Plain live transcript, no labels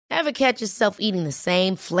Ever catch yourself eating the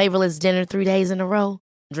same flavorless dinner 3 days in a row?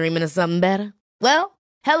 Dreaming of something better? Well,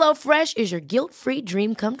 HelloFresh is your guilt-free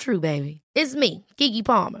dream come true, baby. It's me, Keke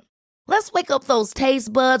Palmer. Let's wake up those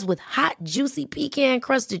taste buds with hot, juicy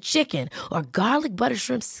pecan-crusted chicken or garlic butter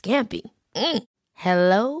shrimp scampi.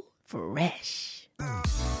 Hello Fresh.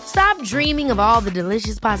 Stop dreaming of all the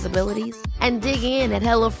delicious possibilities and dig in at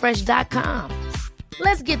HelloFresh.com.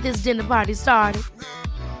 Let's get this dinner party started.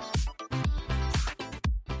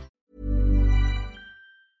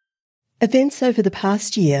 Events over the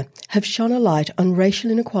past year have shone a light on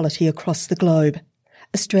racial inequality across the globe.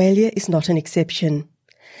 Australia is not an exception.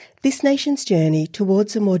 This nation's journey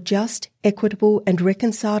towards a more just, equitable and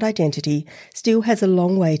reconciled identity still has a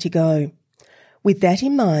long way to go. With that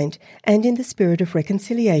in mind, and in the spirit of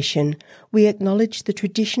reconciliation, we acknowledge the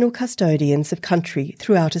traditional custodians of country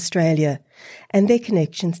throughout Australia and their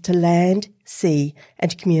connections to land, sea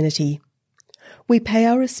and community. We pay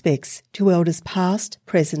our respects to elders past,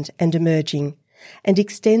 present and emerging, and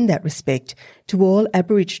extend that respect to all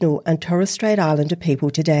Aboriginal and Torres Strait Islander people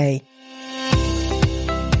today.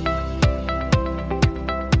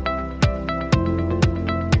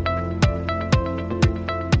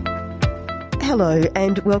 Hello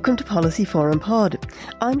and welcome to Policy Forum Pod.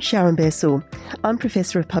 I'm Sharon Bessell. I'm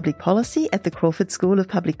Professor of Public Policy at the Crawford School of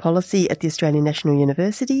Public Policy at the Australian National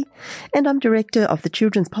University, and I'm Director of the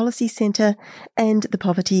Children's Policy Centre and the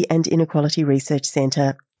Poverty and Inequality Research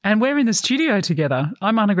Centre. And we're in the studio together.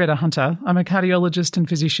 I'm Anna-Greta Hunter. I'm a cardiologist and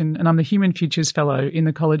physician, and I'm the Human Futures Fellow in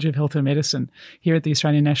the College of Health and Medicine here at the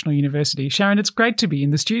Australian National University. Sharon, it's great to be in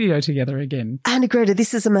the studio together again. Anna-Greta,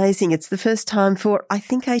 this is amazing. It's the first time for, I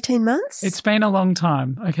think, 18 months? It's been a long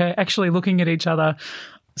time, okay? Actually looking at each other,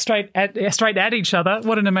 straight at each other.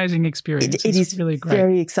 What an amazing experience. It is really great.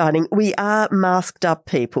 Very exciting. We are masked up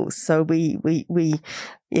people, so we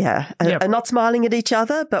are not smiling at each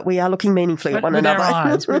other, but we are looking meaningfully at one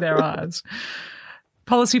another. With our eyes.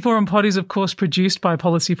 Policy Forum Pod is, of course, produced by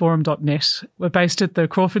policyforum.net. We're based at the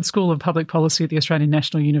Crawford School of Public Policy at the Australian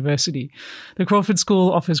National University. The Crawford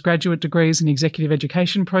School offers graduate degrees in executive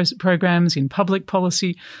education programs in public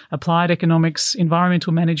policy, applied economics,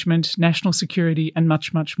 environmental management, national security, and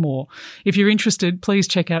much, much more. If you're interested, please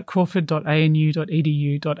check out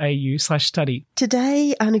crawford.anu.edu.au/study.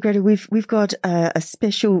 Today, Anna-Greta, we've got a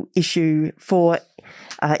special issue for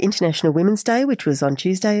International Women's Day, which was on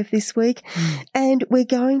Tuesday of this week. And we're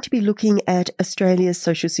going to be looking at Australia's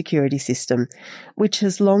social security system, which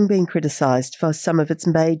has long been criticised for some of its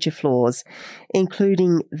major flaws,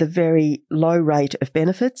 including the very low rate of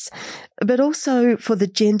benefits, but also for the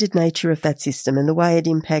gendered nature of that system and the way it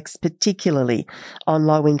impacts particularly on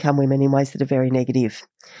low-income women in ways that are very negative.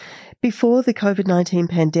 Before the COVID-19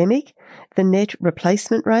 pandemic, the net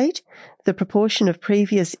replacement rate, the proportion of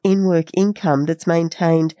previous in-work income that's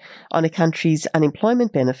maintained on a country's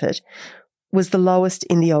unemployment benefit, was the lowest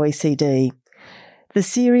in the OECD. The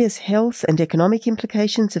serious health and economic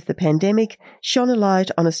implications of the pandemic shone a light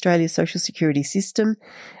on Australia's social security system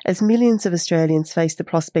as millions of Australians face the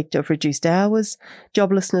prospect of reduced hours,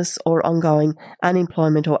 joblessness or ongoing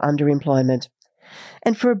unemployment or underemployment.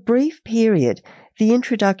 And for a brief period, the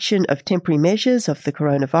introduction of temporary measures of the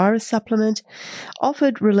coronavirus supplement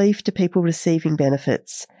offered relief to people receiving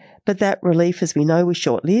benefits. But that relief, as we know, was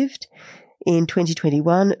short-lived. In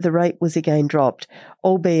 2021, the rate was again dropped,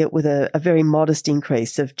 albeit with a very modest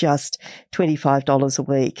increase of just $25 a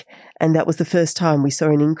week. And that was the first time we saw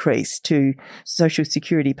an increase to social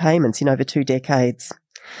security payments in over 2 decades.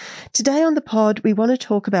 Today on the pod, we want to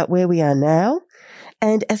talk about where we are now.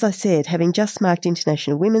 And as I said, having just marked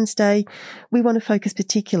International Women's Day, we want to focus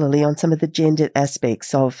particularly on some of the gendered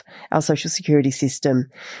aspects of our social security system.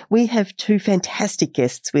 We have 2 fantastic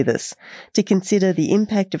guests with us to consider the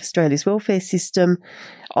impact of Australia's welfare system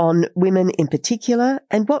on women in particular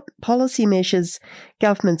and what policy measures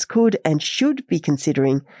governments could and should be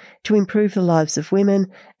considering to improve the lives of women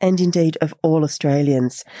and indeed of all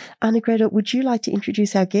Australians. Anna-Greta, would you like to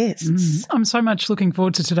introduce our guests? I'm so much looking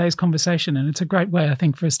forward to today's conversation, and it's a great way, I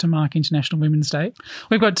think, for us to mark International Women's Day.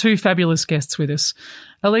 We've got 2 fabulous guests with us.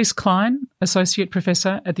 Elise Klein, Associate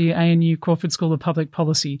Professor at the ANU Crawford School of Public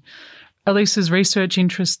Policy. Elise's research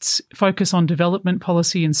interests focus on development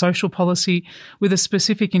policy and social policy with a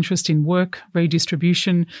specific interest in work,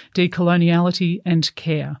 redistribution, decoloniality and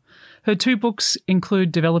care. Her 2 books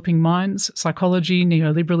include Developing Minds, Psychology,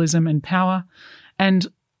 Neoliberalism and Power, and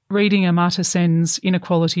reading Amartya Sen's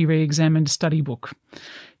Inequality Re-examined study book.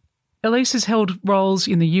 Elise has held roles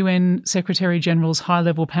in the UN Secretary-General's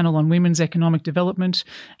High-Level Panel on Women's Economic Development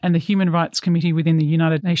and the Human Rights Committee within the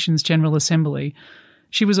United Nations General Assembly.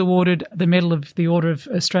 She was awarded the Medal of the Order of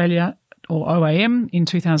Australia or OAM, in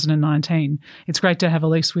 2019. It's great to have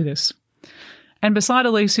Elise with us. And beside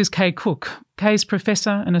Elise is Kay Cook. Kay's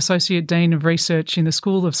Professor and Associate Dean of Research in the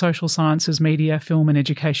School of Social Sciences, Media, Film and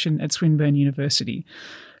Education at Swinburne University.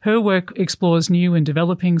 Her work explores new and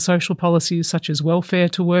developing social policies such as welfare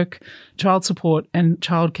to work, child support and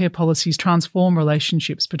childcare policies transform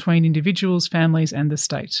relationships between individuals, families and the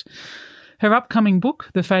state. Her upcoming book,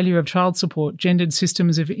 The Failure of Child Support, Gendered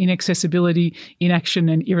Systems of Inaccessibility, Inaction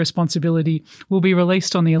and Irresponsibility, will be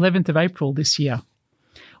released on the 11th of April this year.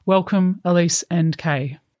 Welcome, Elise and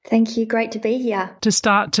Kay. Thank you. Great to be here. To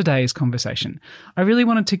start today's conversation, I really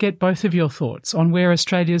wanted to get both of your thoughts on where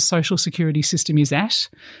Australia's social security system is at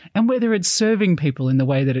and whether it's serving people in the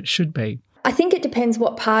way that it should be. I think it depends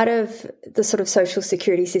what part of the sort of social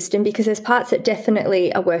security system, because there's parts that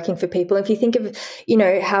definitely are working for people. If you think of,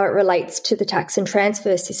 how it relates to the tax and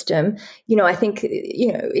transfer system, I think,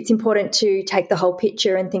 it's important to take the whole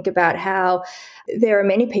picture and think about how there are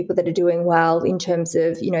many people that are doing well in terms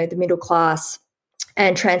of, the middle class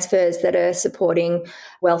and transfers that are supporting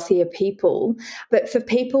wealthier people. But for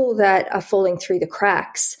people that are falling through the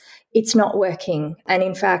cracks, it's not working. And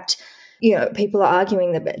in fact, people are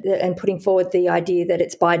arguing that and putting forward the idea that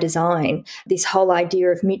it's by design, this whole idea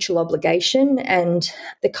of mutual obligation and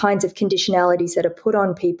the kinds of conditionalities that are put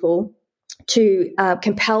on people to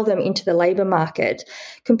compel them into the labour market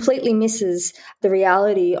completely misses the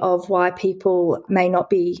reality of why people may not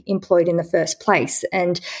be employed in the first place.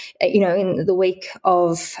 And, in the week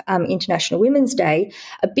of International Women's Day,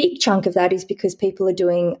 a big chunk of that is because people are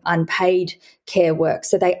doing unpaid care work.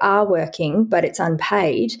 So they are working, but it's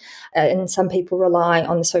unpaid. And some people rely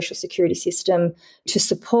on the social security system to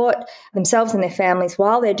support themselves and their families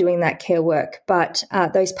while they're doing that care work. But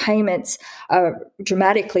those payments are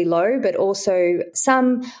dramatically low, but also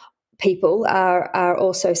some people are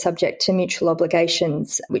also subject to mutual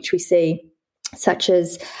obligations, which we see such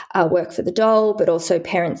as Work for the Dole, but also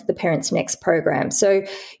the Parents Next program. So,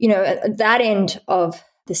 at that end of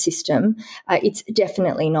the system, it's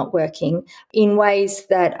definitely not working in ways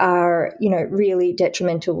that are, really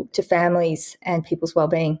detrimental to families and people's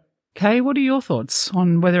well-being. Kay, what are your thoughts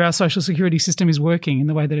on whether our social security system is working in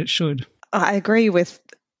the way that it should? I agree with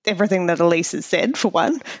everything that Elise has said, for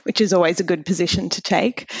one, which is always a good position to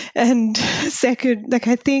take. And second,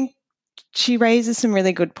 I think she raises some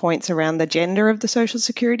really good points around the gender of the social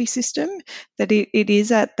security system, that it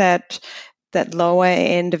is at that lower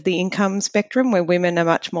end of the income spectrum where women are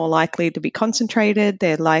much more likely to be concentrated.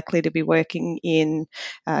 They're likely to be working in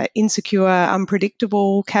insecure,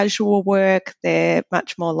 unpredictable, casual work. They're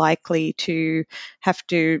much more likely to have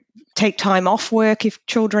to take time off work if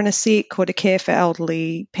children are sick or to care for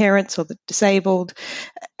elderly parents or the disabled.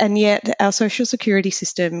 And yet our social security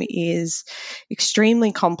system is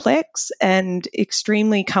extremely complex and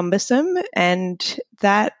extremely cumbersome, and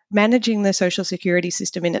that managing the social security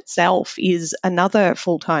system in itself is another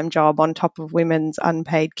full-time job on top of women's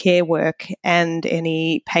unpaid care work and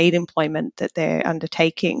any paid employment that they're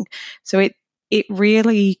undertaking. So it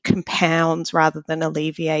really compounds rather than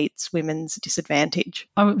alleviates women's disadvantage.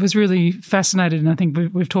 I was really fascinated, and I think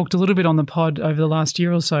we've talked a little bit on the pod over the last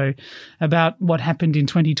year or so about what happened in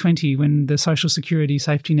 2020 when the social security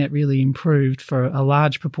safety net really improved for a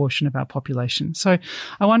large proportion of our population. So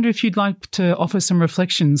I wonder if you'd like to offer some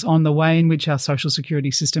reflections on the way in which our social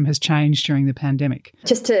security system has changed during the pandemic.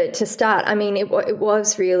 Just to start, it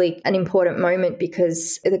was really an important moment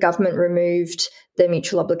because the government removed the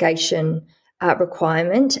mutual obligation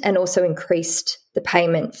requirement and also increased the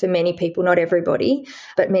payment for many people, not everybody,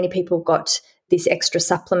 but many people got this extra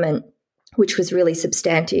supplement, which was really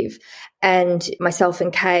substantive. And myself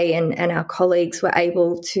and Kay and our colleagues were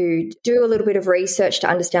able to do a little bit of research to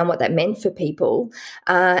understand what that meant for people.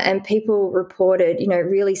 And people reported,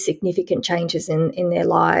 really significant changes in their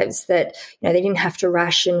lives, that, they didn't have to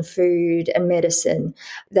ration food and medicine,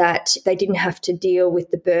 that they didn't have to deal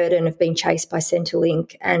with the burden of being chased by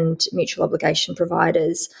Centrelink and mutual obligation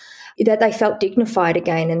providers, that they felt dignified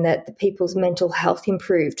again and that the people's mental health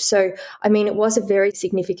improved. So, it was a very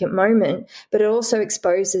significant moment, but it also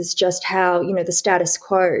exposes just how, the status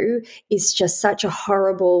quo is just such a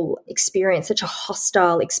horrible experience, such a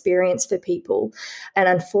hostile experience for people. And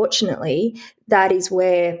unfortunately, that is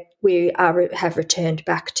where we have returned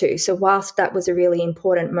back to. So whilst that was a really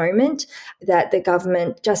important moment, that the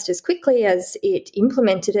government, just as quickly as it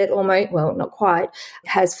implemented it, almost, well, not quite,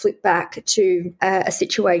 has flipped back to a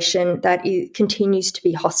situation that continues to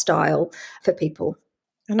be hostile for people.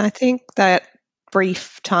 And I think that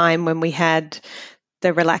brief time when we had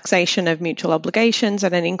the relaxation of mutual obligations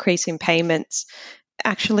and an increase in payments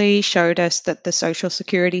actually showed us that the social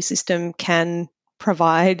security system can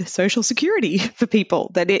provide social security for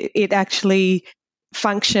people, that it actually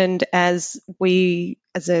functioned as we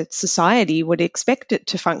as a society would expect it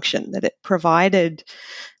to function, that it provided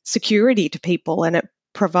security to people and it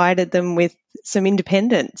provided them with some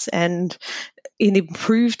independence and it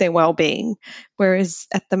improved their well-being. Whereas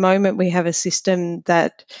at the moment we have a system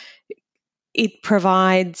that it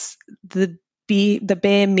provides the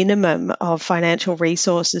bare minimum of financial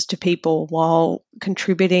resources to people while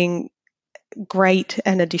contributing great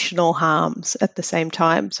and additional harms at the same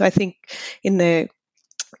time. So I think in the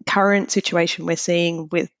current situation we're seeing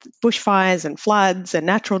with bushfires and floods and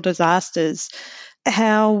natural disasters,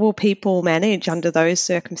 how will people manage under those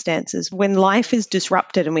circumstances? When life is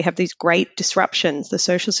disrupted and we have these great disruptions, the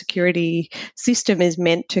social security system is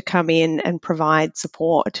meant to come in and provide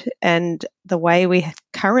support. And the way we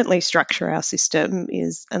currently structure our system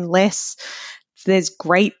is, unless there's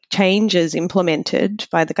great changes implemented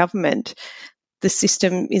by the government, the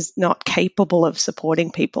system is not capable of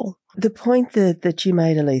supporting people. The point that you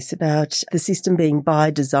made, Elise, about the system being by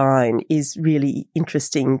design is really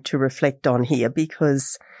interesting to reflect on here,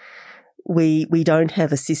 because we don't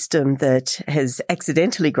have a system that has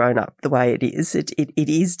accidentally grown up the way it is. It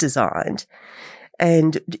is designed.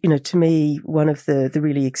 And, to me, one of the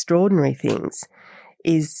really extraordinary things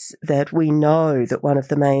is that we know that one of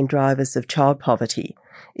the main drivers of child poverty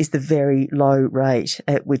is the very low rate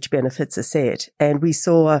at which benefits are set. And we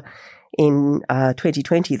saw in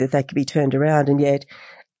 2020 that could be turned around, and yet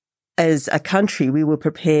as a country we were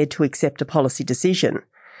prepared to accept a policy decision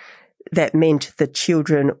that meant that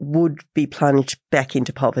children would be plunged back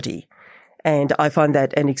into poverty. And I find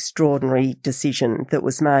that an extraordinary decision that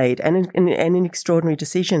was made, and an extraordinary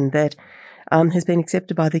decision that has been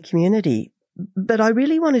accepted by the community. But I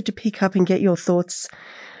really wanted to pick up and get your thoughts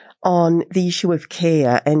on the issue of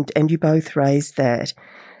care, and you both raised that.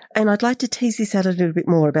 And I'd like to tease this out a little bit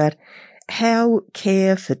more about how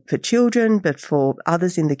care for children, but for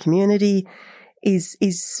others in the community,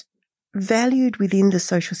 is valued within the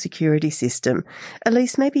social security system.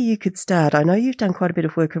 Elise, maybe you could start. I know you've done quite a bit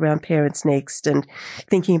of work around Parents Next and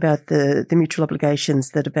thinking about the mutual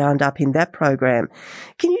obligations that are bound up in that program.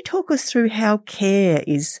 Can you talk us through how care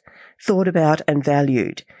is thought about and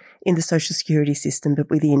valued in the social security system, but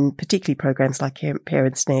within particularly programs like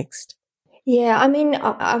Parents Next? Yeah, I mean,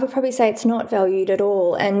 I would probably say it's not valued at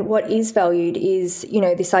all. And what is valued is,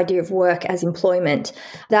 this idea of work as employment.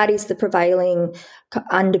 That is the prevailing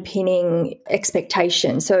underpinning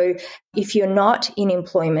expectation. So if you're not in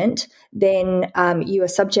employment, then you are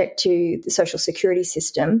subject to the social security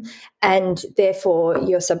system, and therefore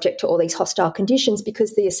you're subject to all these hostile conditions,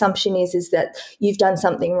 because the assumption is that you've done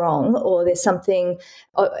something wrong or there's something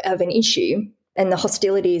of an issue. And the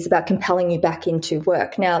hostility is about compelling you back into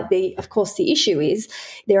work. Now, of course, the issue is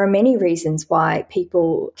there are many reasons why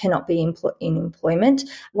people cannot be in employment.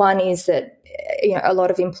 One is that a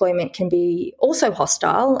lot of employment can be also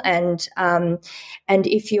hostile, and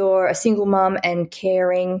if you're a single mum and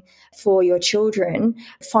caring for your children,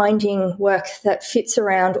 finding work that fits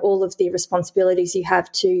around all of the responsibilities you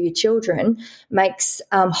have to your children makes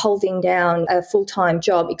holding down a full-time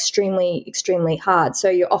job extremely, extremely hard. So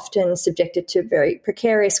you're often subjected to very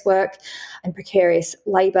precarious work and precarious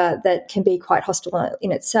labour that can be quite hostile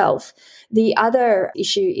in itself. The other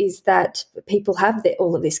issue is that people have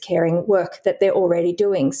all of this caring work that they're already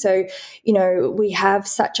doing. So, we have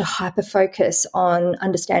such a hyper focus on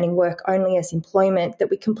understanding work only as employment that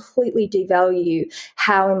we completely devalue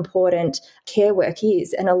how important care work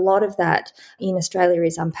is. And a lot of that in Australia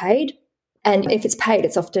is unpaid. And if it's paid,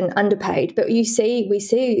 it's often underpaid. But we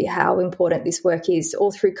see how important this work is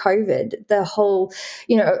all through COVID. The whole,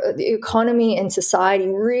 the economy and society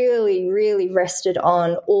really, really rested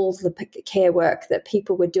on all the care work that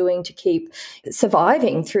people were doing to keep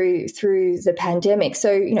surviving through the pandemic.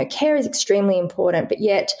 So, care is extremely important, but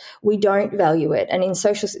yet we don't value it. And in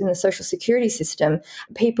the social security system,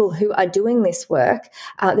 people who are doing this work,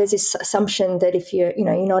 there's this assumption that if you're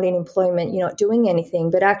not in employment, you're not doing anything.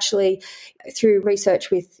 But actually, through research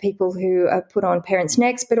with people who are put on Parents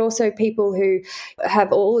Next, but also people who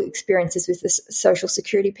have all experiences with the social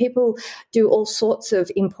security, people do all sorts of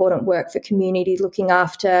important work for community, looking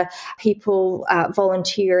after people,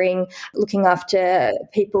 volunteering, looking after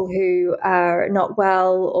people who are not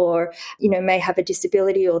well or, may have a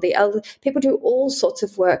disability, or the elder. People do all sorts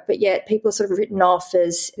of work, but yet people are sort of written off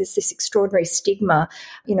as this extraordinary stigma,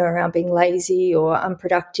 around being lazy or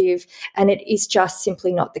unproductive. And it is just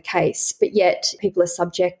simply not the case. But yet people are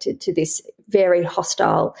subjected to this very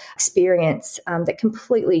hostile experience that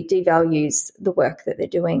completely devalues the work that they're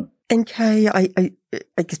doing. And Kay, I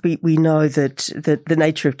guess we know that the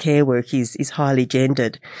nature of care work is highly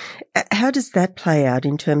gendered. How does that play out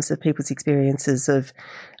in terms of people's experiences of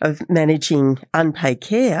managing unpaid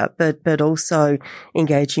care, but also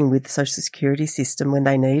engaging with the social security system when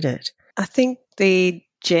they need it? I think the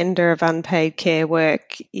gender of unpaid care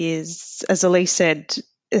work is, as Elise said,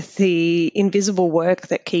 the invisible work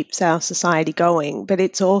that keeps our society going, but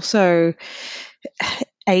it's also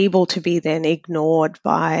able to be then ignored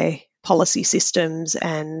by policy systems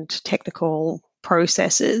and technical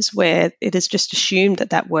processes where it is just assumed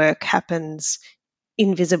that that work happens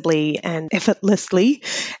invisibly and effortlessly.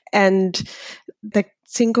 And the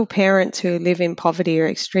single parents who live in poverty are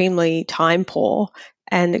extremely time poor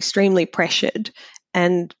and extremely pressured.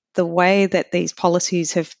 And the way that these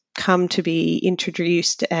policies have come to be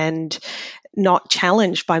introduced and not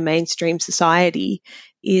challenged by mainstream society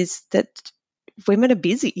is that women are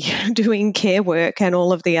busy doing care work and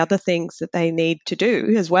all of the other things that they need to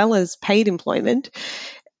do, as well as paid employment,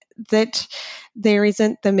 that there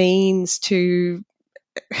isn't the means to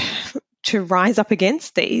rise up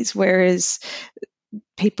against these, whereas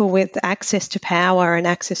people with access to power and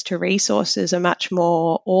access to resources are much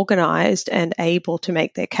more organised and able to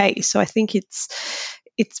make their case. So I think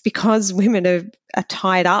it's because women are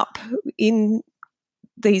tied up in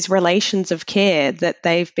these relations of care that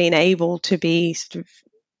they've been able to be sort of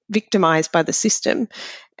victimised by the system.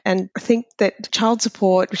 And I think that child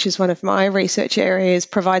support, which is one of my research areas,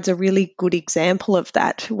 provides a really good example of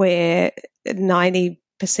that, where 90%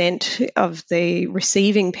 of the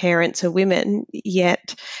receiving parents are women,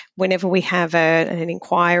 yet whenever we have an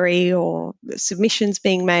inquiry or submissions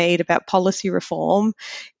being made about policy reform,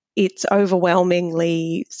 it's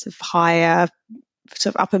overwhelmingly sort of higher,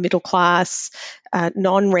 sort of upper middle class,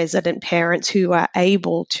 non-resident parents who are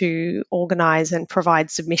able to organise and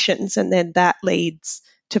provide submissions, and then that leads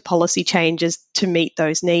to policy changes to meet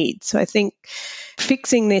those needs. So I think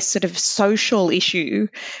fixing this sort of social issue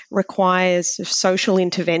requires social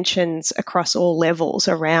interventions across all levels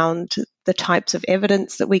around the types of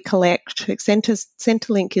evidence that we collect.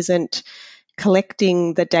 Centrelink isn't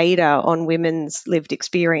collecting the data on women's lived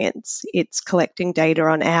experience. It's collecting data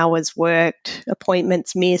on hours worked,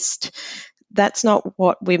 appointments missed. That's not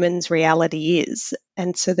what women's reality is.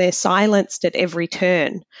 And so they're silenced at every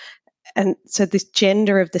turn. And so this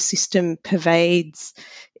gender of the system pervades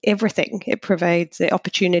everything. It pervades the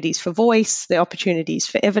opportunities for voice, the opportunities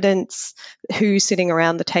for evidence, who's sitting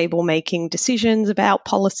around the table making decisions about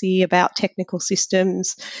policy, about technical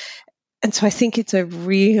systems. And so I think it's a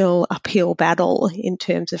real uphill battle in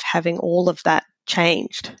terms of having all of that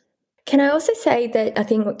changed. Can I also say that I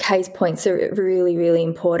think Kay's points are really, really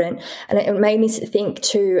important. And it made me think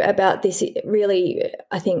too about this really,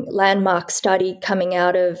 I think, landmark study coming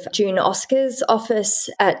out of June Oscar's office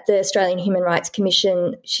at the Australian Human Rights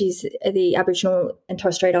Commission. She's the Aboriginal and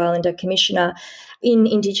Torres Strait Islander Commissioner in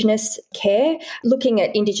Indigenous care, looking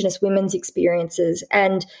at Indigenous women's experiences.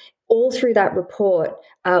 And all through that report,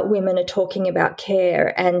 women are talking about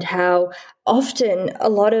care and how often a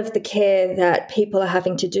lot of the care that people are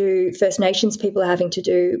having to do, First Nations people are having to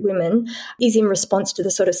do, women, is in response to the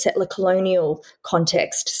sort of settler colonial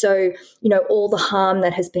context. So, you know, all the harm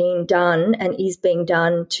that has been done and is being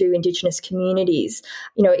done to Indigenous communities,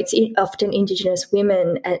 you know, it's often Indigenous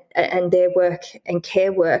women and their work and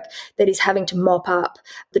care work that is having to mop up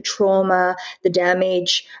the trauma, the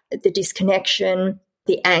damage, the disconnection,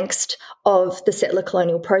 the angst of the settler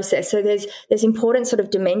colonial process. So there's important sort of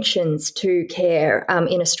dimensions to care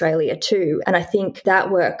in Australia too. And I think that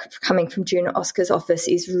work coming from June Oscar's office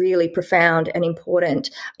is really profound and important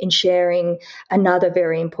in sharing another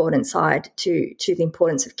very important side to the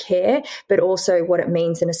importance of care, but also what it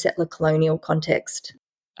means in a settler colonial context.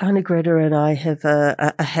 Anna Greta and I have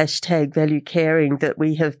a hashtag value caring that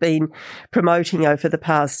we have been promoting over the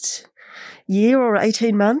past year or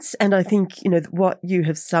 18 months. And I think, you know, what you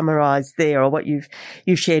have summarised there, or what you've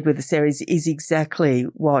shared with us there is exactly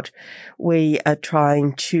what we are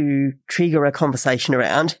trying to trigger a conversation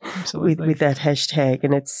around with that hashtag.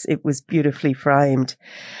 And it was beautifully framed.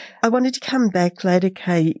 I wanted to come back later,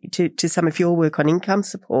 Kay, to some of your work on income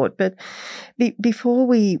support. But before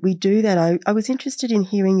we do that, I was interested in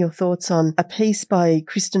hearing your thoughts on a piece by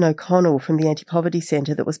Kristen O'Connell from the Anti-Poverty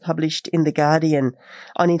Centre that was published in The Guardian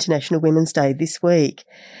on International Women's Day this week.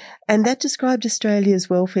 And that described Australia's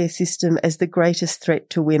welfare system as the greatest threat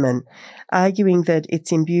to women, arguing that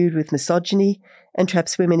it's imbued with misogyny and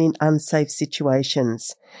traps women in unsafe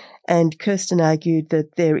situations. And Kirsten argued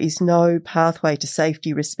that there is no pathway to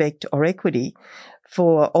safety, respect or equity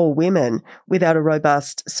for all women without a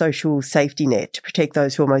robust social safety net to protect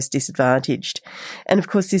those who are most disadvantaged. And of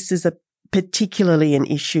course, this is particularly an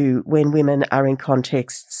issue when women are in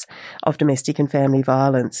contexts of domestic and family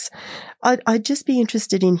violence. I'd just be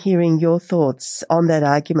interested in hearing your thoughts on that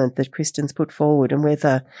argument that Kristen's put forward and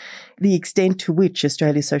whether the extent to which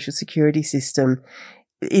Australia's social security system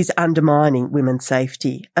is undermining women's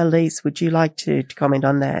safety. Elise, would you like to comment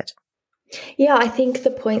on that? Yeah, I think the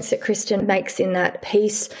points that Kristen makes in that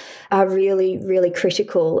piece are really, really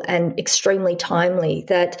critical and extremely timely,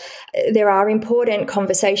 that there are important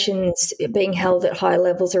conversations being held at high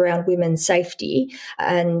levels around women's safety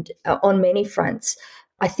and on many fronts.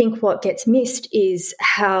 I think what gets missed is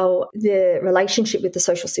how the relationship with the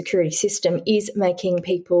social security system is making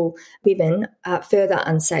women, further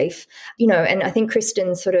unsafe. And I think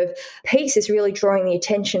Kristen's sort of piece is really drawing the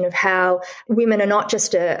attention of how women are not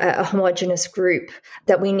just a homogenous group,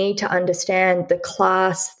 that we need to understand the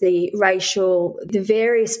class, the racial, the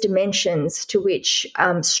various dimensions to which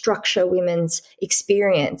structure women's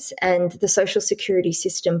experience. And the social security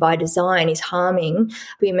system by design is harming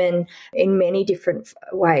women in many different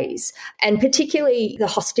ways. And particularly the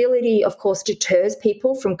hostility, of course, deters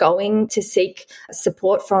people from going to seek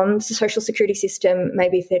support from the social security system,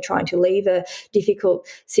 maybe if they're trying to leave a difficult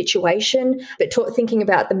situation. But thinking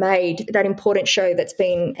about The Maid, that important show that's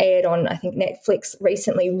been aired on, I think, Netflix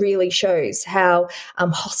recently, really shows how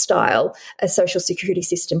hostile a social security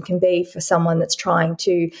system can be for someone that's trying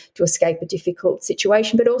to escape a difficult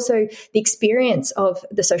situation. But also the experience of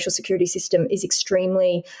the social security system is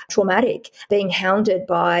extremely traumatic, being hounded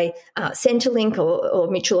by Centrelink or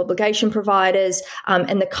mutual obligation providers,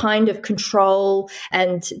 and the kind of control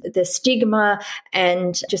and the stigma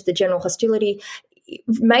and just the general hostility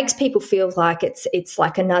makes people feel like it's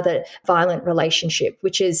like another violent relationship,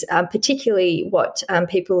 which is particularly what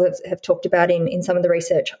people have talked about in some of the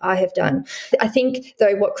research I have done. I think,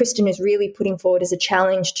 though, what Kristen is really putting forward as a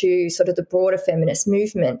challenge to sort of the broader feminist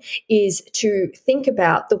movement is to think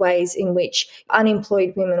about the ways in which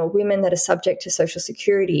unemployed women or women that are subject to social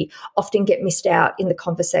security often get missed out in the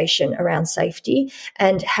conversation around safety,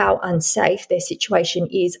 and how unsafe their situation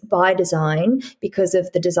is by design because of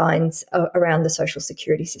the designs around the social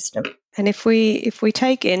security system. And if we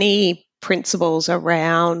take any principles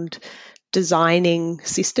around designing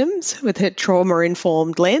systems with a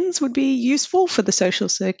trauma-informed lens would be useful for the social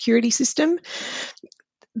security system.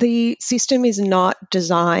 The system is not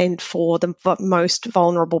designed for the most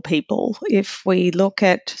vulnerable people. If we look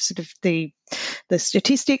at sort of the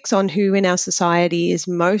statistics on who in our society is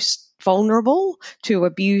most vulnerable to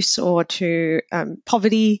abuse or to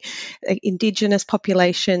poverty, Indigenous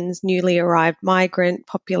populations, newly arrived migrant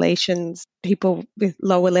populations, people with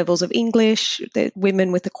lower levels of English,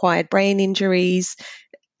 women with acquired brain injuries.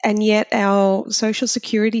 And yet our social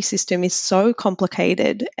security system is so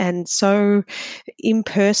complicated and so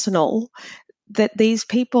impersonal that these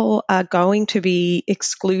people are going to be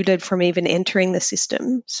excluded from even entering the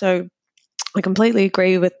system. So I completely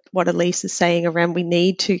agree with what Elise is saying around we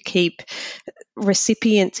need to keep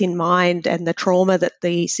recipients in mind and the trauma that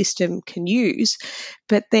the system can use.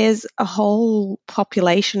 But there's a whole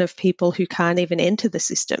population of people who can't even enter the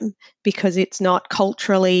system because it's not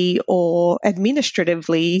culturally or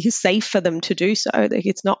administratively safe for them to do so.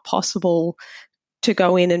 It's not possible to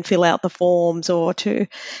go in and fill out the forms or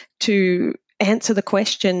to answer the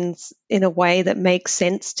questions in a way that makes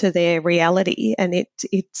sense to their reality. And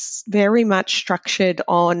it's very much structured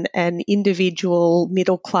on an individual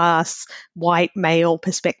middle-class white male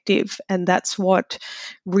perspective. And that's what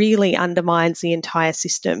really undermines the entire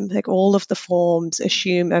system. Like all of the forms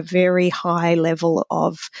assume a very high level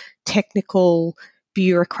of technical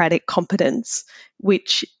bureaucratic competence,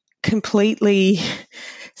 which completely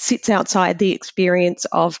sits outside the experience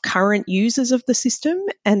of current users of the system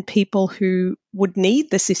and people who would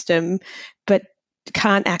need the system but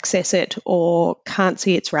can't access it or can't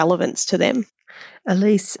see its relevance to them.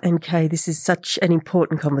 Elise and Kay, this is such an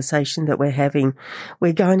important conversation that we're having.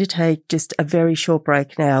 We're going to take just a very short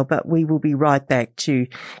break now, but we will be right back to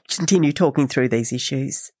continue talking through these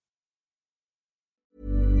issues.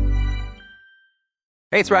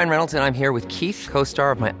 Hey, it's Ryan Reynolds, and I'm here with Keith,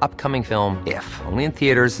 co-star of my upcoming film, If, only in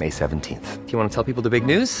theaters May 17th. Do you want to tell people the big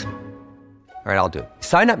news? All right, I'll do it.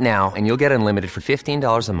 Sign up now and you'll get unlimited for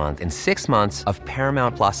 $15 a month and 6 months of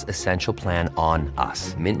Paramount Plus Essential Plan on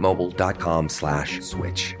us.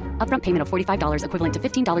 MintMobile.com/switch. Upfront payment of $45 equivalent to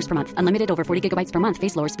 $15 per month. Unlimited over 40 gigabytes per month.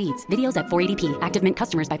 Face lower speeds. Videos at 480p. Active Mint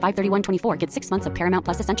customers by 531.24 get 6 months of Paramount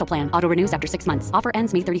Plus Essential Plan. Auto renews after 6 months. Offer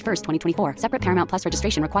ends May 31st, 2024. Separate Paramount Plus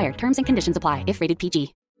registration required. Terms and conditions apply if rated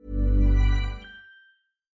PG.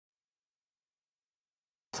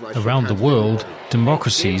 Around the world,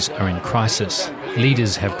 democracies are in crisis.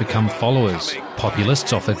 Leaders have become followers.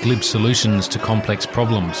 Populists offer glib solutions to complex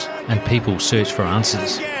problems, and people search for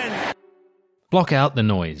answers. Block out the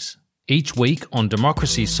noise. Each week on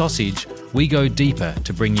Democracy Sausage, we go deeper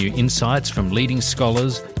to bring you insights from leading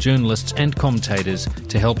scholars, journalists and commentators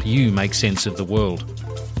to help you make sense of the world.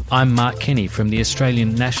 I'm Mark Kenny from the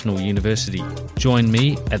Australian National University. Join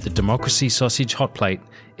me at the Democracy Sausage Hot Plate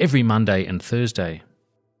every Monday and Thursday.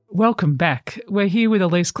 Welcome back. We're here with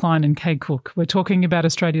Elise Klein and Kay Cook. We're talking about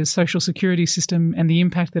Australia's social security system and the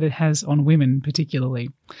impact that it has on women particularly.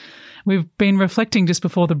 We've been reflecting just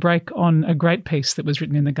before the break on a great piece that was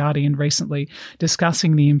written in The Guardian recently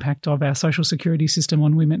discussing the impact of our social security system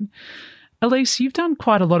on women. Elise, you've done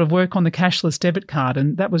quite a lot of work on the cashless debit card,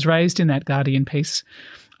 and that was raised in that Guardian piece.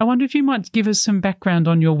 I wonder if you might give us some background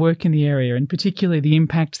on your work in the area, and particularly the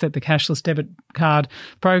impact that the cashless debit card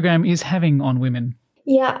program is having on women.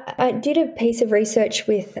 Yeah, I did a piece of research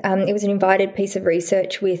with, it was an invited piece of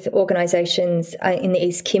research with organisations in the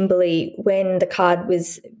East Kimberley when the card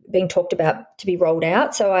was being talked about to be rolled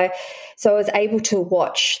out. So I was able to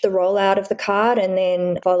watch the rollout of the card and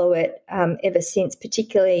then follow it ever since,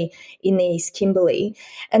 particularly in the East Kimberley.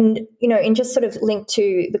 And, you know, in just sort of linked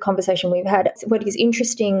to the conversation we've had, what is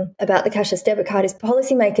interesting about the cashless debit card is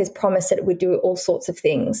policymakers promised that it would do all sorts of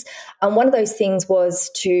things. One of those things was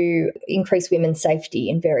to increase women's safety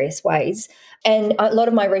in various ways. And a lot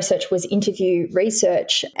of my research was interview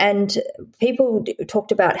research, and people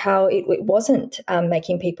talked about how it wasn't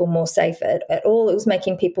making people more safe at all. It was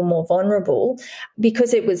making people more vulnerable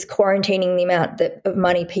because it was quarantining the amount of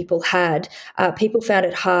money people had. People found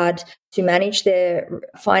it hard to manage their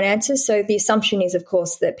finances. So the assumption is, of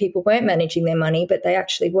course, that people weren't managing their money, but they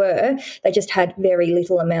actually were. They just had very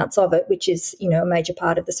little amounts of it, which is, you know, a major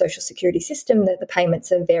part of the social security system, that the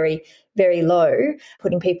payments are very, very low,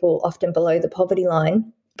 putting people often below the poverty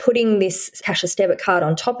line. Putting this cashless debit card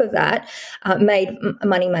on top of that made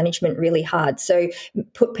money management really hard. So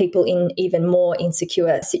put people in even more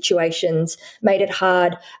insecure situations, made it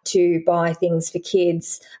hard to buy things for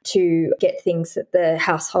kids, to get things that the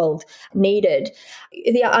household needed.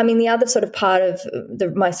 The other sort of part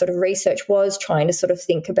of my sort of research was trying to sort of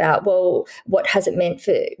think about, well, what has it meant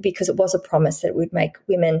because it was a promise that it would make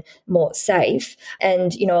women more safe,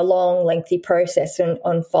 and, you know, a long, lengthy process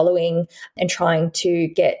on following and trying to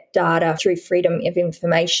get data through freedom of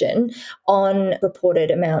information on reported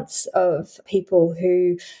amounts of people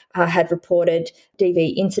who had reported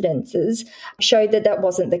DV incidences showed that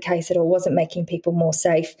wasn't the case at all, wasn't making people more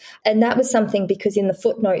safe. And that was something because in the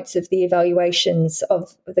footnotes of the evaluations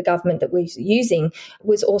of the government that we're using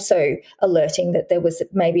was also alerting that there was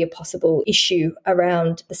maybe a possible issue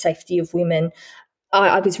around the safety of women.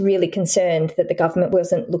 I was really concerned that the government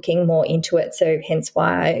wasn't looking more into it, so hence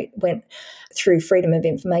why I went through freedom of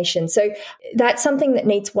information. So that's something that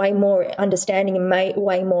needs way more understanding and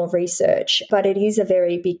way more research, but it is a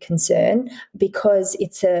very big concern because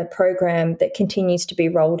it's a program that continues to be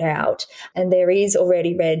rolled out, and there is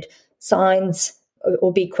already red signs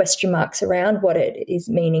or big question marks around what it is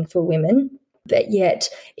meaning for women. But yet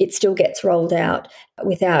it still gets rolled out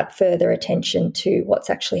without further attention to what's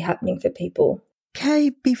actually happening for people.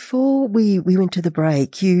 Kay, before we went to the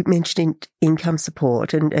break, you mentioned income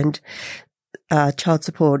support and child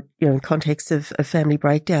support, you know, in context of family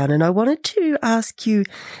breakdown. And I wanted to ask you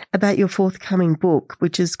about your forthcoming book,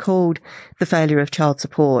 which is called The Failure of Child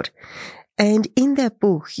Support. And in that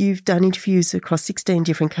book, you've done interviews across 16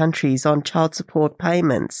 different countries on child support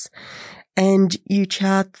payments. And you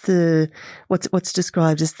chart what's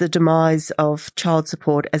described as the demise of child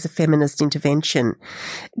support as a feminist intervention.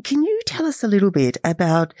 Can you tell us a little bit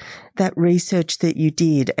about that research that you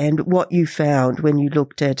did and what you found when you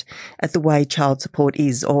looked at the way child support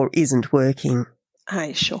is or isn't working?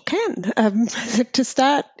 I sure can. To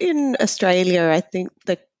start, in Australia, I think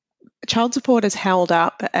the child support is held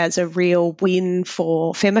up as a real win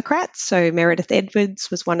for Femocrats. So Meredith Edwards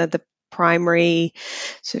was one of the primary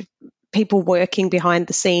sort of people working behind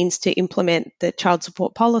the scenes to implement the child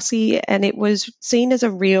support policy, and it was seen as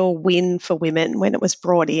a real win for women when it was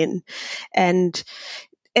brought in. And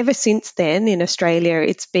ever since then in Australia,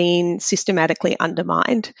 it's been systematically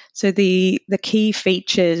undermined. So the key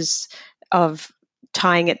features of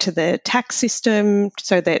tying it to the tax system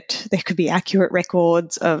so that there could be accurate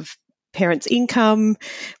records of parents' income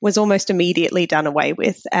was almost immediately done away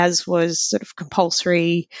with, as was sort of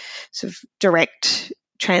compulsory sort of direct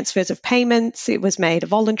transfers of payments. It was made a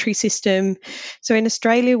voluntary system. So in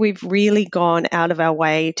Australia, we've really gone out of our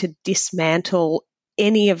way to dismantle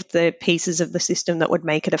any of the pieces of the system that would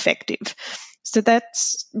make it effective. So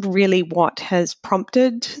that's really what has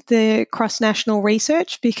prompted the cross-national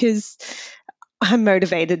research, because I'm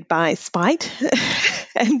motivated by spite.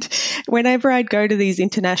 And whenever I'd go to these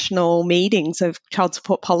international meetings of child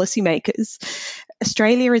support policymakers,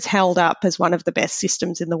 Australia is held up as one of the best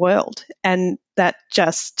systems in the world. And that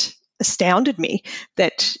just astounded me,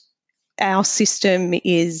 that our system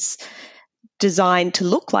is designed to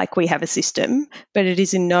look like we have a system, but it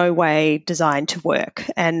is in no way designed to work.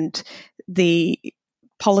 And the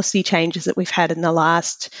policy changes that we've had in the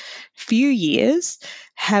last few years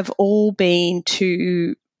have all been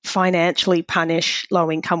to financially punish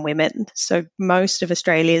low-income women. So most of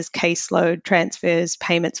Australia's caseload transfers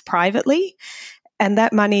payments privately, and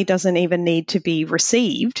that money doesn't even need to be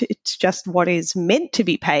received. It's just what is meant to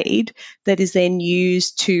be paid that is then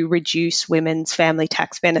used to reduce women's family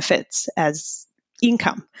tax benefits as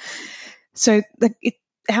income. So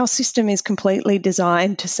our system is completely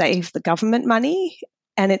designed to save the government money,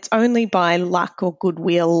 and it's only by luck or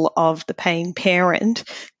goodwill of the paying parent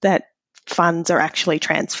that funds are actually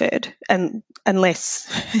transferred. And unless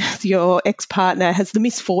your ex-partner has the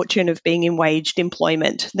misfortune of being in waged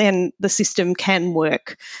employment, then the system can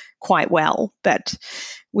work quite well. But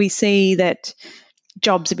we see that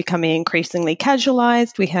jobs are becoming increasingly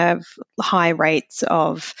casualised. We have high rates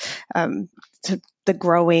of the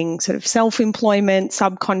growing sort of self-employment,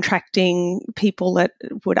 subcontracting, people that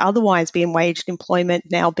would otherwise be in waged employment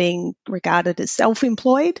now being regarded as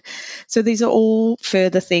self-employed. So these are all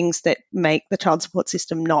further things that make the child support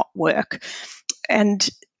system not work. And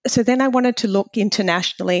so then I wanted to look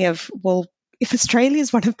internationally of, well, if Australia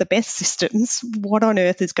is one of the best systems, what on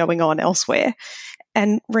earth is going on elsewhere?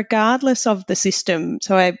 And regardless of the system,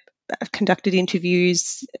 so I conducted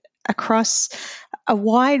interviews across a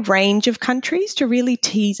wide range of countries to really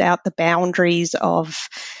tease out the boundaries of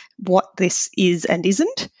what this is and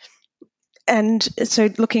isn't. And so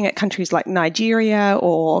looking at countries like Nigeria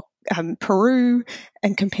or Peru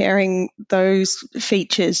and comparing those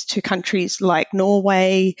features to countries like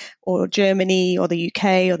Norway or Germany or the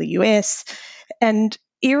UK or the US, and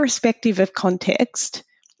irrespective of context,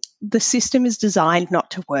 the system is designed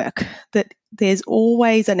not to work, that there's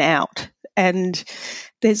always an out. And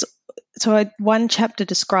one chapter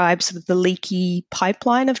describes sort of the leaky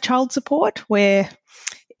pipeline of child support, where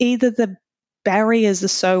either the barriers are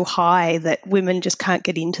so high that women just can't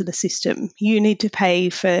get into the system. You need to pay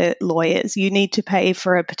for lawyers. You need to pay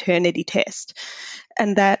for a paternity test.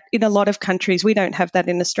 And that in a lot of countries, we don't have that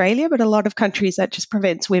in Australia, but a lot of countries that just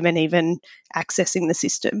prevents women even accessing the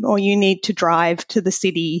system. Or you need to drive to the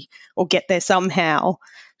city or get there somehow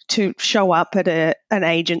to show up at an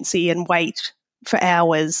agency and wait for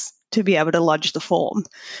hours to be able to lodge the form.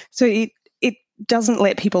 So it doesn't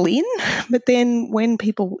let people in, but then when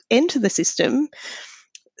people enter the system,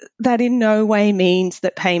 that in no way means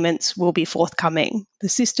that payments will be forthcoming. The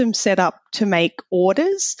system's set up to make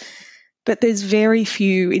orders, but there's very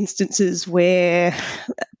few instances where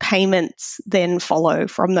payments then follow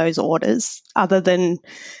from those orders, other than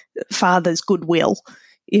fathers' goodwill.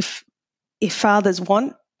 If fathers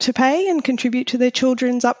want to pay and contribute to their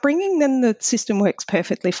children's upbringing, then the system works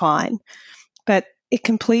perfectly fine. But it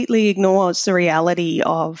completely ignores the reality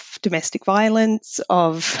of domestic violence,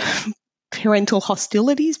 of parental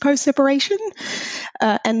hostilities post-separation,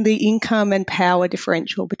 and the income and power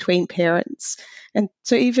differential between parents. And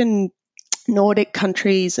so even Nordic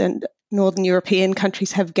countries and Northern European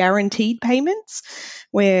countries have guaranteed payments,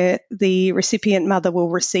 where the recipient mother will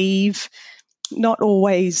receive not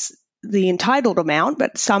always the entitled amount,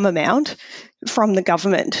 but some amount from the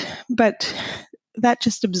government. But that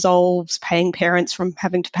just absolves paying parents from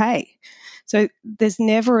having to pay. So there's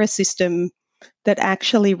never a system that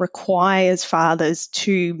actually requires fathers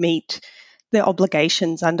to meet their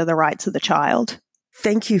obligations under the rights of the child.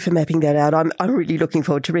 Thank you for mapping that out. I'm really looking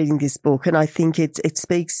forward to reading this book, and I think it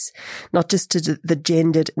speaks not just to the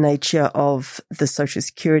gendered nature of the social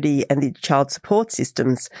security and the child support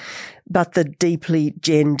systems, but the deeply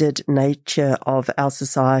gendered nature of our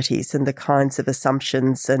societies and the kinds of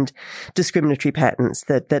assumptions and discriminatory patterns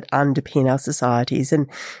that underpin our societies. And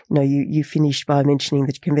you finished by mentioning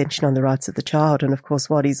the Convention on the Rights of the Child, and of course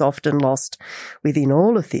what is often lost within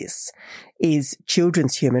all of this is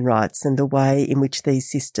children's human rights and the way in which these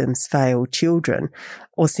systems fail children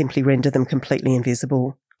or simply render them completely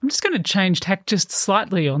invisible I'm just going to change tack just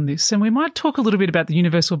slightly on this, and we might talk a little bit about the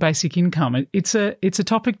universal basic income. It's a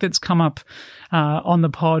topic that's come up on the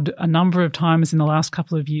pod a number of times in the last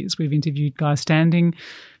couple of years. We've interviewed Guy Standing,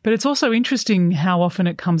 but it's also interesting how often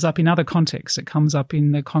it comes up in other contexts. It comes up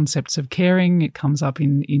in the concepts of caring, it comes up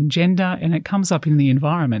in gender, and it comes up in the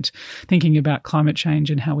environment, thinking about climate change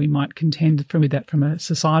and how we might contend with that from a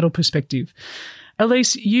societal perspective.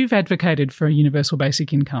 Elise, you've advocated for a universal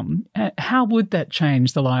basic income. How would that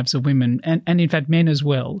change the lives of women and in fact men as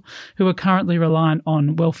well, who are currently reliant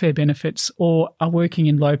on welfare benefits or are working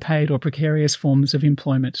in low-paid or precarious forms of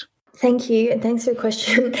employment? Thank you, and thanks for the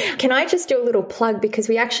question. Can I just do a little plug, because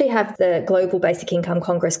we actually have the Global Basic Income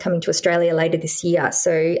Congress coming to Australia later this year,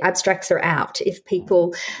 so abstracts are out if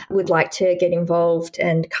people would like to get involved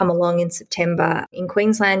and come along in September in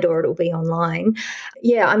Queensland, or it'll be online.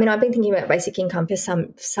 Yeah, I mean, I've been thinking about basic income for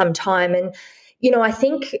some time, and, I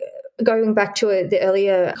think going back to the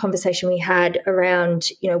earlier conversation we had around,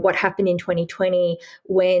 what happened in 2020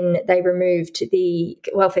 when they removed the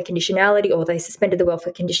welfare conditionality, or they suspended the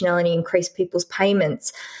welfare conditionality, increased people's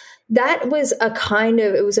payments. That was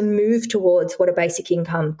it was a move towards what a basic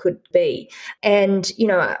income could be. And,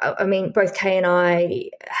 I mean, both Kay and I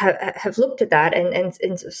have looked at that and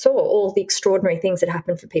saw all the extraordinary things that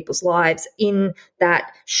happened for people's lives in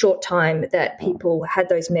that short time that people had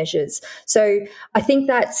those measures. So I think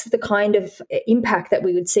that's the kind of impact that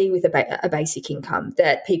we would see with a basic income,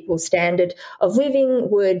 that people's standard of living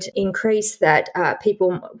would increase, that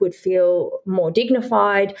people would feel more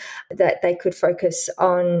dignified, that they could focus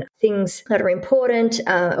on things that are important.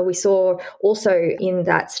 We saw also in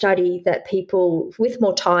that study that people with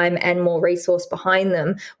more time and more resource behind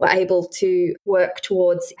them were able to work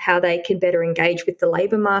towards how they can better engage with the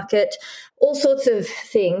labour market, all sorts of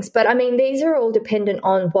things. But I mean, these are all dependent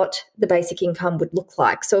on what the basic income would look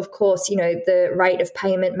like. So of course, the rate of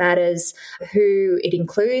payment matters, who it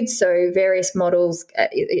includes. So various models,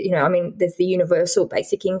 I mean, there's the universal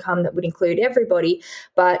basic income that would include everybody,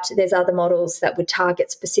 but there's other models that would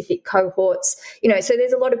target specific cohorts, so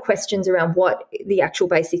there's a lot of questions around what the actual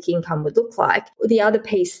basic income would look like. The other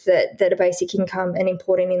piece that a basic income, and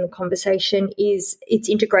important in the conversation, is its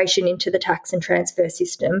integration into the tax and transfer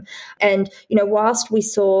system. And whilst we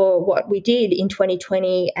saw what we did in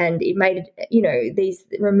 2020 and it made, these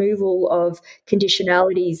removal of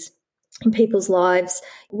conditionalities in people's lives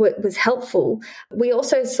was helpful, we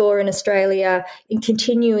also saw in Australia in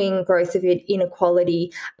continuing growth of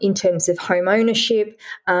inequality in terms of home ownership,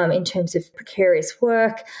 in terms of precarious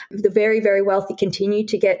work. The very, very wealthy continued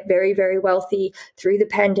to get very, very wealthy through the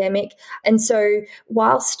pandemic. And so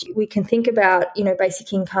whilst we can think about,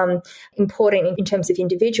 basic income important in terms of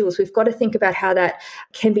individuals, we've got to think about how that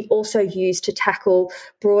can be also used to tackle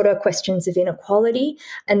broader questions of inequality.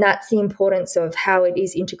 And that's the importance of how it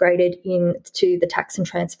is integrated into the tax and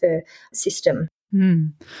transfer system.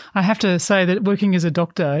 I have to say that working as a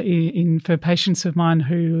doctor for patients of mine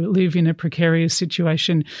who live in a precarious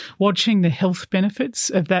situation, watching the health benefits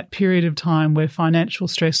of that period of time where financial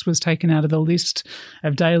stress was taken out of the list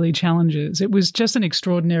of daily challenges, it was just an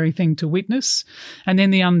extraordinary thing to witness. And then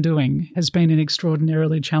the undoing has been an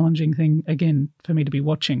extraordinarily challenging thing, again, for me to be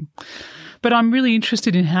watching. But I'm really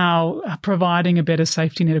interested in how providing a better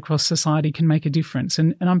safety net across society can make a difference.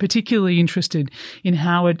 And I'm particularly interested in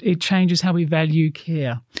how it changes how we value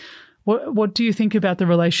care. What do you think about the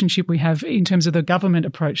relationship we have in terms of the government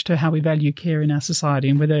approach to how we value care in our society,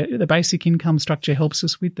 and whether the basic income structure helps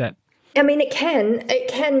us with that? I mean, it can,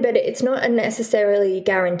 but it's not necessarily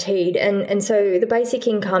guaranteed. And so the basic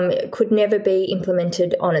income could never be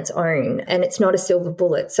implemented on its own, and it's not a silver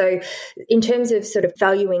bullet. So in terms of sort of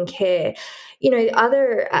valuing care,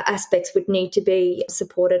 other aspects would need to be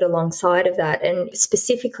supported alongside of that, and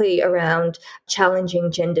specifically around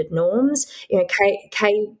challenging gendered norms.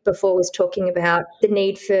 Kay before was talking about the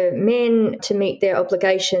need for men to meet their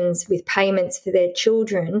obligations with payments for their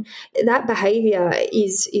children. That behaviour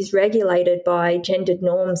is regulated by gendered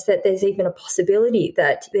norms, that there's even a possibility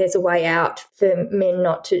that there's a way out for men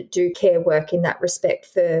not to do care work in that respect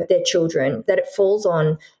for their children, that it falls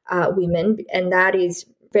on women, and that is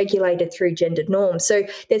regulated through gendered norms. So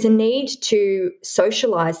there's a need to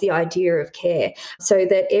socialise the idea of care so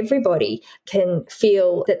that everybody can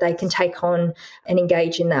feel that they can take on and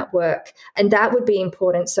engage in that work. And that would be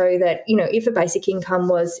important, so that, if a basic income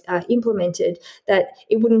was implemented, that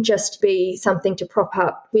it wouldn't just be something to prop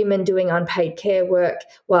up women doing unpaid care work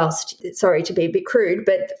whilst, sorry to be a bit crude,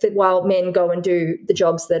 but while men go and do the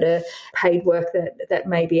jobs that are paid work that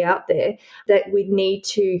may be out there, that we'd need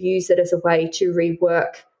to use it as a way to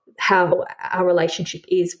rework how our relationship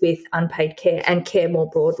is with unpaid care and care more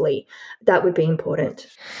broadly. That would be important.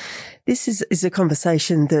 This is a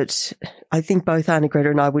conversation that I think both Anna-Greta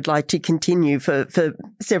and I would like to continue for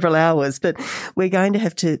several hours, but we're going to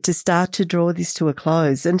have to start to draw this to a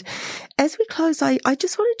close. And as we close, I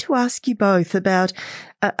just wanted to ask you both about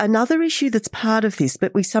another issue that's part of this,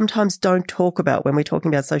 but we sometimes don't talk about when we're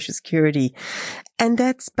talking about social security, and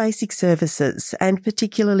that's basic services, and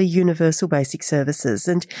particularly universal basic services.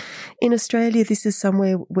 And in Australia, this is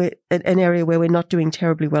somewhere an area where we're not doing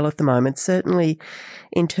terribly well at the moment. Certainly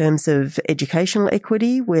in terms of educational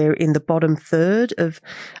equity, we're in the bottom third of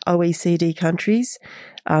OECD countries.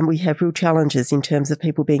 We have real challenges in terms of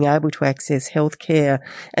people being able to access healthcare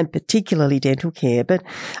and particularly dental care. But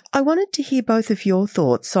I wanted to hear both of your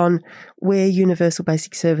thoughts on where universal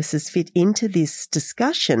basic services fit into this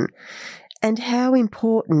discussion and how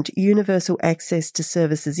important universal access to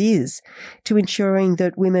services is to ensuring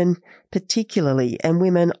that women particularly, and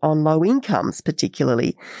women on low incomes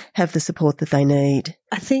particularly, have the support that they need.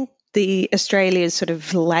 I think Australia's sort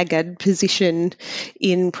of laggard position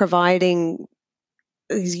in providing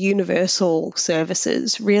these universal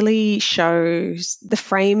services really shows the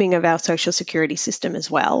framing of our social security system as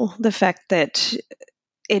well. The fact that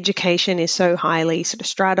education is so highly sort of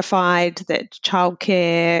stratified, that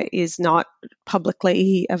childcare is not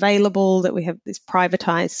publicly available, that we have this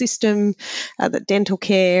privatised system, that dental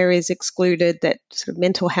care is excluded, that sort of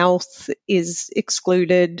mental health is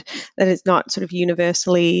excluded, that it's not sort of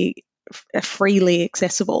universally freely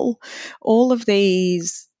accessible. All of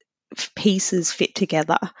these pieces fit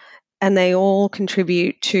together and they all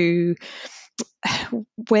contribute to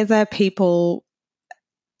whether people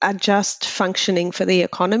are just functioning for the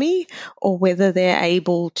economy or whether they're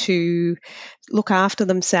able to look after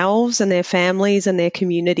themselves and their families and their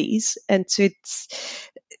communities. And so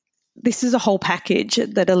this is a whole package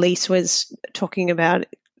that Elise was talking about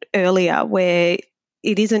earlier, where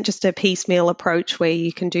it isn't just a piecemeal approach where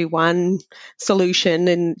you can do one solution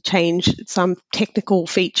and change some technical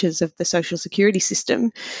features of the social security system.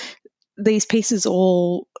 These pieces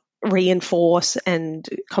all reinforce and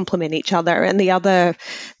complement each other. And the other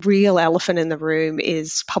real elephant in the room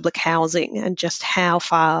is public housing and just how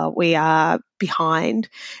far we are behind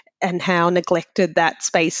and how neglected that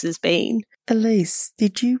space has been. Elise,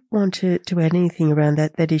 did you want to add anything around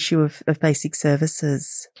that issue of basic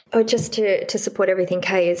services? Oh, just to support everything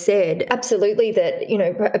Kay has said, absolutely that,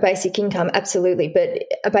 a basic income, absolutely. But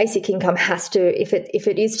a basic income has to, if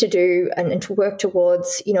it is to do and to work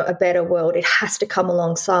towards, a better world, it has to come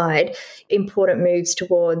alongside important moves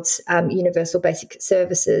towards universal basic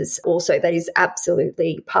services. Also, that is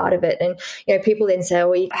absolutely part of it. And, people then say,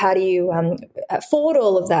 well, how do you afford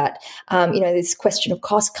all of that? This question of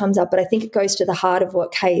cost comes up, but I think it goes to the heart of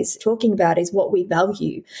what Kay is talking about is what we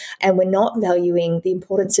value. And we're not valuing the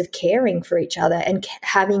importance of caring for each other and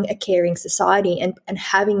having a caring society and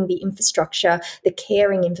having the infrastructure, the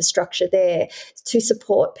caring infrastructure there to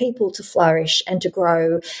support people to flourish and to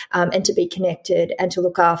grow and to be connected and to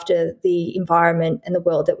look after the environment and the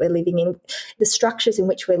world that we're living in. The structures in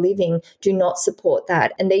which we're living do not support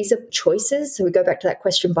that. And these are choices. So we go back to that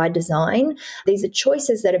question by design. These are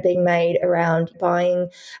choices that are being made around buying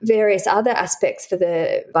various other aspects for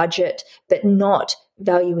the budget, but not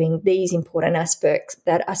valuing these important aspects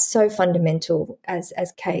that are so fundamental, as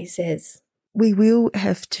Kay says. We will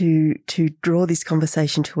have to draw this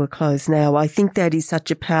conversation to a close now. I think that is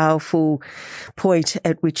such a powerful point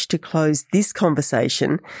at which to close this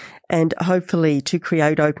conversation and hopefully to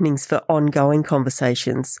create openings for ongoing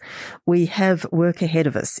conversations. We have work ahead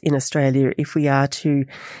of us in Australia if we are to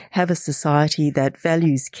have a society that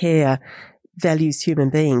values care, values human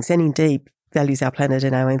beings, and indeed values our planet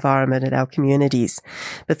and our environment and our communities.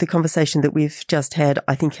 But the conversation that we've just had,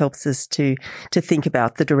 I think, helps us to think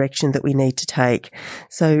about the direction that we need to take.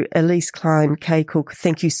 So Elise Klein, Kay Cook,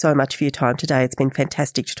 thank you so much for your time today. It's been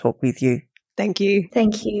fantastic to talk with you. Thank you.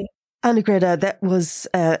 Thank you. Anna-Greta, that was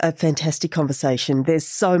a fantastic conversation. There's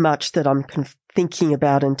so much that I'm thinking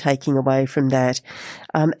about and taking away from that.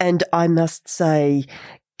 And I must say,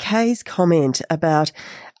 Kay's comment about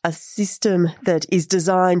a system that is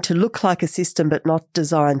designed to look like a system but not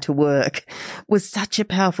designed to work was such a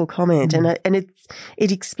powerful comment. And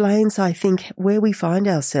it explains, I think, where we find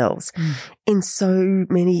ourselves in so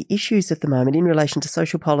many issues at the moment in relation to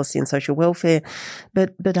social policy and social welfare,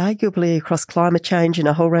 but arguably across climate change and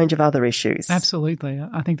a whole range of other issues. Absolutely.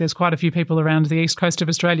 I think there's quite a few people around the east coast of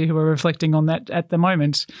Australia who are reflecting on that at the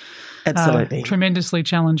moment. Absolutely. Tremendously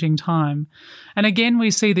challenging time. And again, we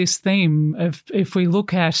see this theme of if we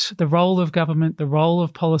look at at the role of government, the role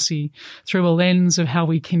of policy through a lens of how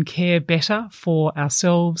we can care better for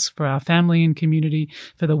ourselves, for our family and community,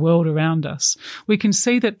 for the world around us, we can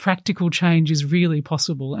see that practical change is really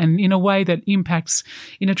possible and in a way that impacts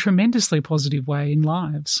in a tremendously positive way in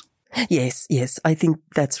lives. Yes, I think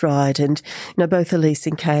that's right. And, both Elise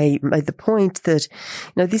and Kay made the point that,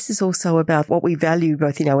 this is also about what we value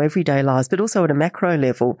both in our everyday lives, but also at a macro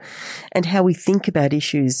level, and how we think about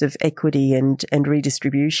issues of equity and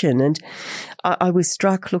redistribution. And I was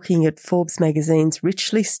struck looking at Forbes magazine's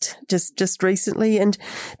Rich List just recently, and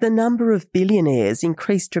the number of billionaires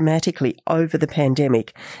increased dramatically over the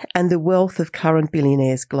pandemic, and the wealth of current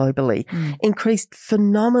billionaires globally increased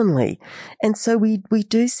phenomenally. And so we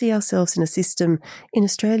do see ourselves in a system in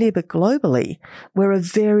Australia, but globally, where a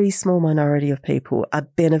very small minority of people are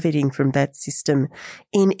benefiting from that system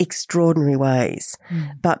in extraordinary ways,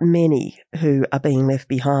 but many who are being left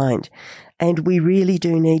behind. And we really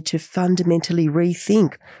do need to fundamentally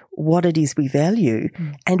rethink what it is we value,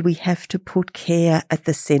 and we have to put care at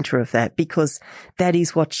the centre of that, because that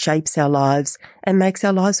is what shapes our lives and makes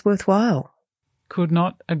our lives worthwhile. Could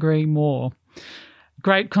not agree more.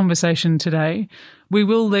 Great conversation today. We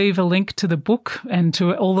will leave a link to the book and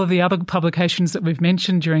to all of the other publications that we've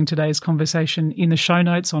mentioned during today's conversation in the show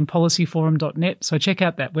notes on policyforum.net, so check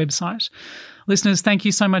out that website. Listeners, thank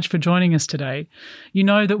you so much for joining us today. You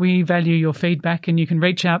know that we value your feedback, and you can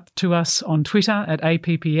reach out to us on Twitter at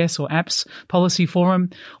APPS or APPS Policy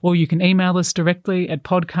Forum, or you can email us directly at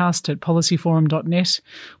podcast@policyforum.net.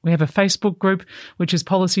 We have a Facebook group, which is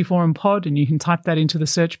Policy Forum Pod, and you can type that into the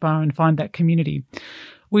search bar and find that community.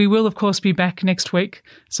 We will, of course, be back next week.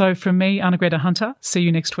 So from me, Anna-Greta Hunter, see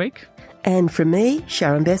you next week. And from me,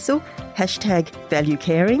 Sharon Bessell,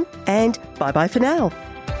 #ValueCaring, and bye-bye for now.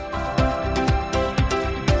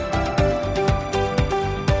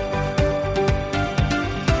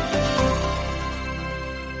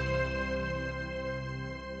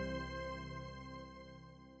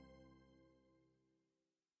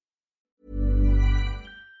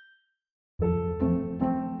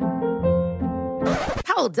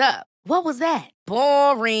 Hold up. What was that?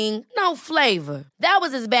 Boring. No flavor. That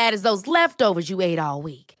was as bad as those leftovers you ate all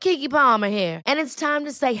week. Keke Palmer here. And it's time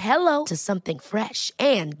to say hello to something fresh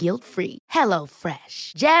and guilt-free. Hello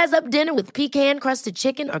Fresh. Jazz up dinner with pecan-crusted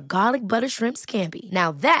chicken or garlic butter shrimp scampi.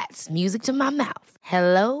 Now that's music to my mouth.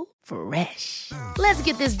 Hello Fresh. Let's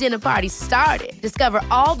get this dinner party started. Discover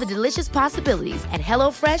all the delicious possibilities at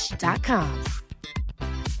HelloFresh.com.